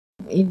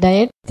ఈ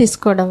డయట్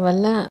తీసుకోవడం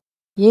వల్ల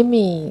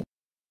ఏమి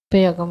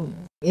ఉపయోగం,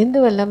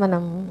 ఎందువల్ల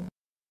మనం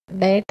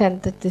డయట్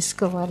అంత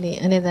తీసుకోవాలి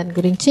అనే దాని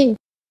గురించి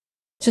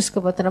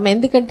చూసుకోబోతున్నాం.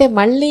 ఎందుకంటే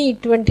మళ్ళీ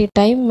ఇటువంటి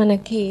టైం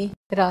మనకి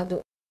రాదు.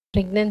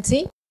 ప్రెగ్నెన్సీ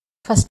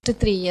ఫస్ట్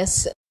 3 years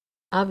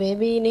ఆ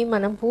బేబీని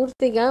మనం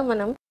పూర్తిగా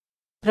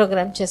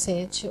ప్రోగ్రామ్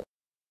చేసేయచ్చు.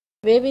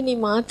 బేబీని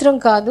మాత్రం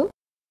కాదు,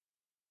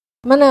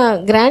 మన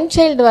గ్రాండ్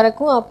చైల్డ్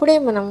వరకు అప్పుడే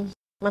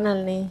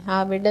మనల్ని ఆ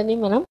బిడ్డని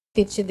మనం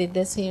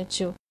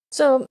తీర్చిదిద్దేసేయచ్చు.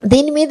 సో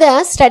దీని మీద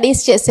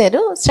స్టడీస్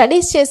చేశారు.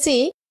 స్టడీస్ చేసి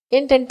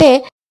ఏంటంటే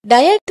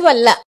డయట్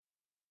వల్ల,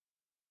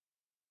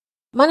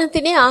 మనం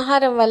తినే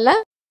ఆహారం వల్ల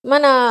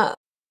మన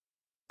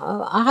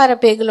ఆహార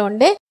పేగులో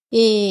ఉండే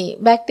ఈ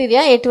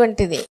బ్యాక్టీరియా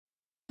ఎటువంటిది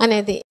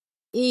అనేది,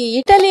 ఈ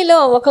ఇటలీలో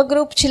ఒక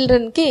గ్రూప్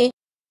చిల్డ్రన్కి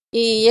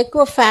ఈ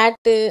ఎక్కువ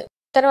ఫ్యాట్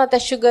తర్వాత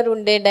షుగర్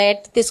ఉండే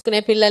డయట్ తీసుకునే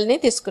పిల్లల్ని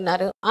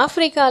తీసుకున్నారు.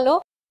 ఆఫ్రికాలో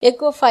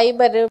ఎక్కువ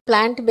ఫైబర్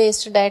ప్లాంట్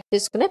బేస్డ్ డయట్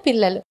తీసుకునే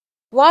పిల్లలు,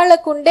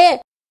 వాళ్ళకుండే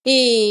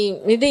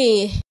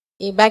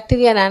ఈ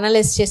బ్యాక్టీరియాని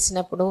అనలైజ్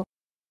చేసినప్పుడు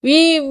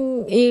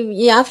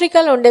ఈ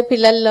ఆఫ్రికాలో ఉండే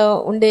పిల్లల్లో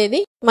ఉండేది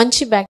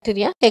మంచి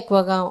బ్యాక్టీరియా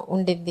ఎక్కువగా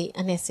ఉండింది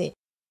అనేసి.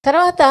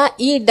 తర్వాత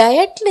ఈ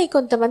డయట్ని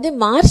కొంతమంది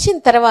మార్చిన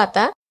తర్వాత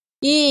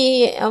ఈ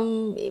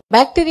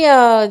బ్యాక్టీరియా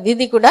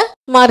ఇది కూడా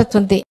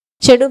మారుతుంది,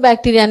 చెడు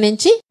బ్యాక్టీరియా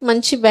నుంచి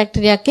మంచి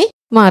బ్యాక్టీరియాకి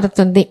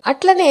మారుతుంది.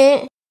 అట్లనే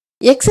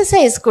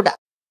ఎక్సర్సైజ్ కూడా,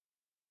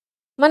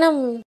 మనం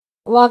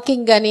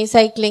వాకింగ్ కానీ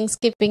సైక్లింగ్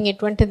స్కిప్పింగ్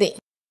ఇటువంటిది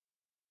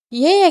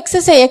ఏ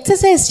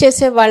ఎక్సర్సైజ్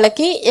చేసే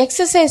వాళ్ళకి,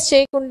 ఎక్సర్సైజ్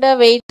చేయకుండా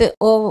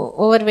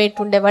ఓవర్ వెయిట్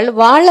ఉండేవాళ్ళు,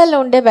 వాళ్ళలో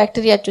ఉండే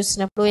బ్యాక్టీరియా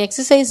చూసినప్పుడు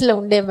ఎక్సర్సైజ్లో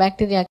ఉండే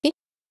బ్యాక్టీరియాకి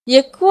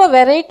ఎక్కువ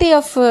వెరైటీ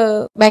ఆఫ్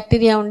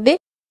బ్యాక్టీరియా ఉండి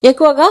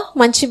ఎక్కువగా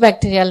మంచి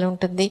బ్యాక్టీరియాలు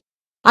ఉంటుంది.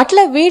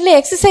 అట్లా వీళ్ళు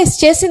ఎక్సర్సైజ్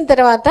చేసిన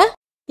తర్వాత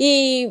ఈ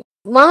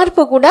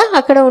మార్పు కూడా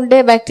అక్కడ ఉండే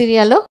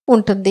బ్యాక్టీరియాలో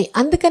ఉంటుంది.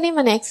 అందుకని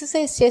మనం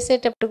ఎక్సర్సైజ్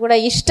చేసేటప్పుడు కూడా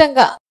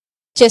ఇష్టంగా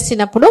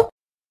చేసినప్పుడు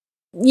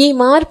ఈ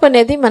మార్పు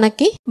అనేది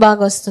మనకి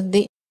బాగా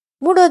వస్తుంది.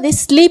 మూడోది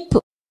స్లీప్.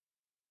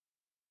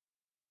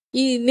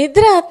 ఈ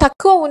నిద్ర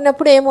తక్కువ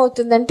ఉన్నప్పుడు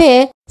ఏమవుతుందంటే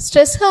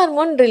స్ట్రెస్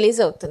హార్మోన్ రిలీజ్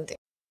అవుతుంది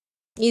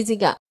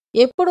ఈజీగా.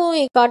 ఎప్పుడు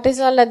ఈ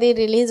కార్టిసాల్ అది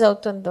రిలీజ్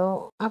అవుతుందో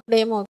అప్పుడు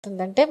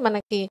ఏమవుతుందంటే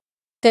మనకి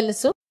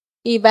తెలుసు,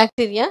 ఈ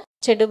బ్యాక్టీరియా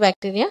చెడు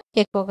బ్యాక్టీరియా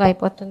ఎక్కువగా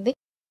అయిపోతుంది.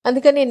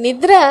 అందుకని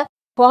నిద్ర,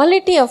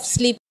 క్వాలిటీ ఆఫ్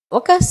స్లీప్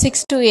ఒక 6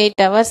 to 8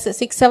 hours,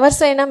 6 hours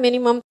అయినా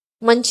మినిమం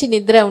మంచి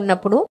నిద్ర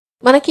ఉన్నప్పుడు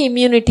మనకి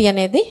ఇమ్యూనిటీ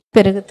అనేది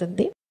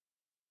పెరుగుతుంది.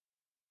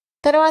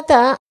 తర్వాత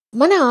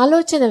మన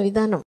ఆలోచన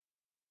విధానం,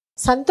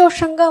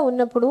 సంతోషంగా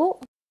ఉన్నప్పుడు,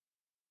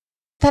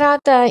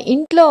 తర్వాత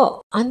ఇంట్లో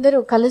అందరూ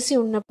కలిసి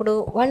ఉన్నప్పుడు,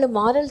 వాళ్ళు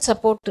మారల్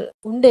సపోర్ట్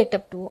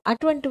ఉండేటప్పుడు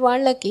అటువంటి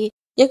వాళ్ళకి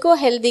ఎక్కువ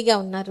హెల్దీగా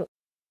ఉన్నారు.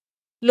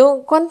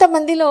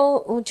 కొంతమందిలో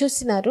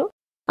చూసినారు,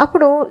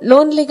 అప్పుడు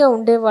లోన్లీగా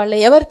ఉండేవాళ్ళు,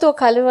 ఎవరితో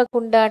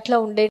కలవకుండా అట్లా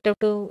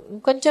ఉండేటట్టు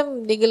కొంచెం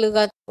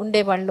దిగులుగా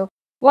ఉండేవాళ్ళు,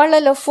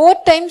 వాళ్ళలో 4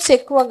 times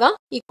ఎక్కువగా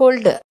ఈ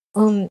కోల్డ్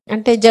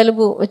అంటే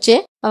జలుబు వచ్చే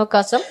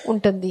అవకాశం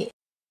ఉంటుంది.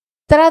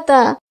 తర్వాత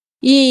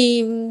ఈ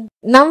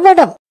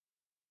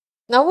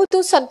నవ్వుతూ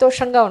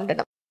సంతోషంగా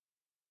ఉండడం,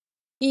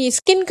 ఈ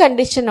స్కిన్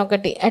కండిషన్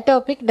ఒకటి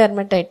అటోపిక్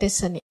డెర్మటైటిస్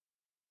అని,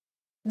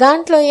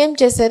 దాంట్లో ఏం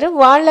చేశారు,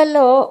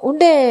 వాళ్ళల్లో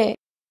ఉండే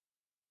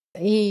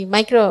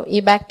ఈ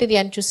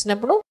బ్యాక్టీరియాని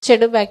చూసినప్పుడు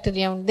చెడు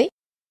బ్యాక్టీరియా ఉంది,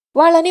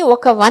 వాళ్ళని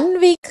ఒక 1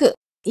 week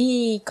ఈ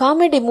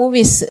కామెడీ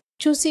మూవీస్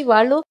చూసి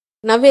వాళ్ళు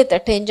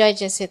నవ్వేటట్టు, ఎంజాయ్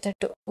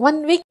చేసేటట్టు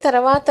 1 week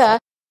తర్వాత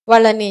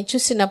వాళ్ళని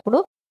చూసినప్పుడు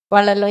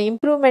వాళ్ళలో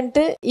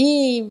ఇంప్రూవ్మెంట్, ఈ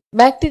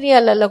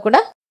బ్యాక్టీరియాలలో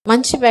కూడా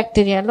మంచి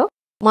బ్యాక్టీరియాలో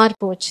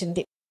మార్పు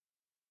వచ్చింది.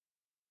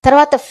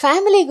 తర్వాత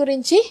ఫ్యామిలీ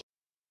గురించి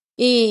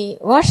ఈ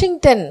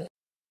వాషింగ్టన్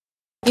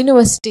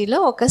యూనివర్సిటీలో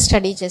ఒక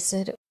స్టడీ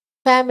చేశారు,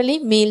 ఫ్యామిలీ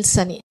మీల్స్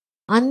అని.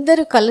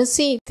 అందరూ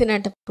కలిసి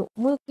తినేటప్పుడు,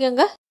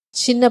 ముఖ్యంగా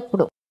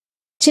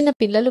చిన్న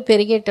పిల్లలు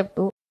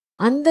పెరిగేటప్పుడు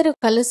అందరూ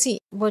కలిసి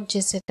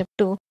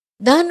భోంచేసేటప్పుడు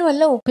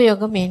దానివల్ల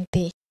ఉపయోగం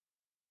ఏంటి?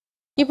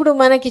 ఇప్పుడు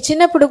మనకి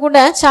చిన్నప్పుడు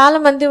కూడా చాలా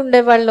మంది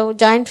ఉండేవాళ్ళు,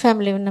 జాయింట్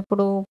ఫ్యామిలీ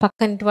ఉన్నప్పుడు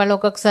పక్కంటి వాళ్ళు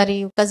ఒక్కొక్కసారి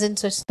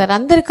కజిన్స్ వస్తారు,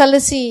 అందరు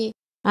కలిసి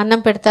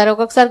అన్నం పెడతారు,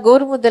 ఒక్కొక్కసారి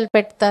గోరుముద్దలు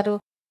పెడతారు.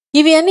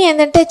 ఇవి అన్నీ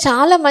ఏంటంటే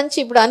చాలా మంచి,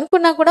 ఇప్పుడు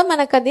అనుకున్నా కూడా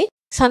మనకు అది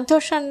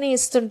సంతోషాన్ని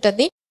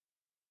ఇస్తుంటది.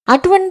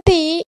 అటువంటి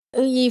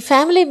ఈ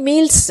ఫ్యామిలీ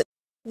మీల్స్,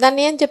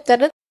 దాన్ని ఏం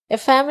చెప్తారు, a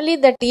family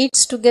that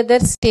eats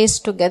together stays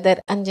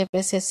together అని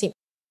చెప్పేసి.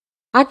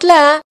 అట్లా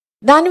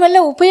దానివల్ల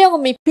ఉపయోగం,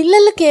 మీ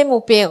పిల్లలకి ఏం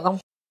ఉపయోగం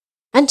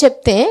అని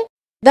చెప్తే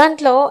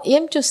దాంట్లో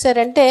ఏం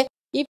చూస్తారంటే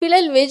ఈ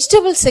పిల్లలు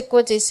వెజిటబుల్స్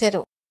ఎక్కువ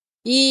చేశారు.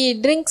 ఈ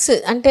డ్రింక్స్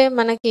అంటే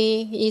మనకి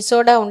ఈ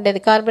సోడా ఉండేది,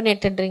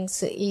 కార్బొనేటెడ్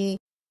డ్రింక్స్, ఈ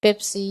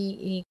పెప్సీ,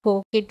 ఈ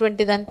కోక్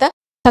ఇటువంటిదంతా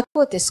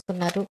తక్కువ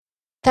తీసుకున్నారు.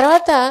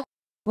 తర్వాత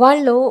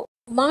వాళ్ళు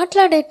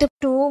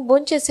మాట్లాడేటప్పుడు,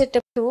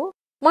 భోంచేసేటప్పుడు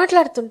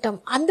మాట్లాడుతుంటాం,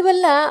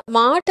 అందువల్ల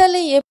మాటలు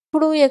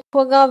ఎప్పుడు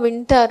ఎక్కువగా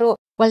వింటారో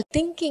వాళ్ళ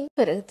థింకింగ్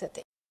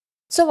పెరుగుతుంది.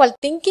 సో వాళ్ళ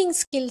థింకింగ్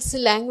స్కిల్స్,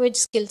 లాంగ్వేజ్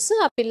స్కిల్స్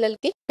ఆ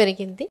పిల్లలకి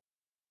పెరిగింది.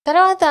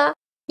 తర్వాత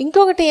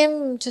ఇంకొకటి ఏం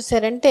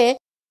చూసారంటే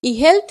ఈ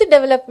హెల్త్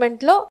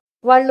డెవలప్మెంట్లో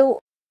వాళ్ళు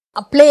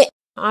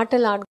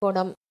ఆటలు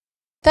ఆడుకోవడం,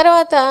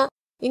 తర్వాత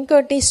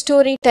ఇంకోటి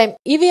స్టోరీ టైం,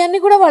 ఇవి అన్ని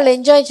కూడా వాళ్ళు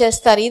ఎంజాయ్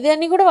చేస్తారు, ఇది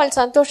అన్ని కూడా వాళ్ళ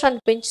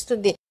సంతోషాన్ని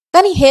పెంచుతుంది.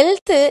 కానీ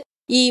హెల్త్,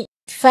 ఈ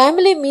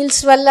ఫ్యామిలీ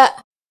మీల్స్ వల్ల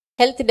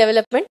హెల్త్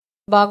డెవలప్మెంట్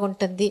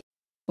బాగుంటుంది.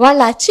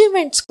 వాళ్ళ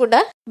అచీవ్మెంట్స్ కూడా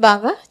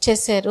బాగా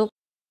చేశారు.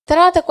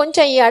 తర్వాత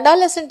కొంచెం ఈ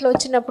అడాలసెంట్లో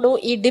వచ్చినప్పుడు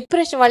ఈ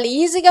డిప్రెషన్, వాళ్ళు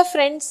ఈజీగా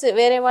ఫ్రెండ్స్,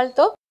 వేరే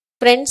వాళ్ళతో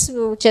ఫ్రెండ్స్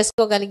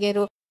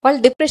చేసుకోగలిగారు. వాళ్ళ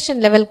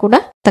డిప్రెషన్ లెవెల్ కూడా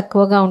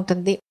తక్కువగా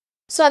ఉంటుంది.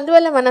 సో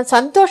అందువల్ల మనం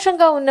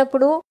సంతోషంగా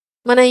ఉన్నప్పుడు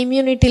మన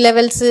ఇమ్యూనిటీ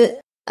లెవెల్స్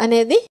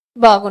అనేది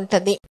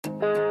బాగుంటుంది.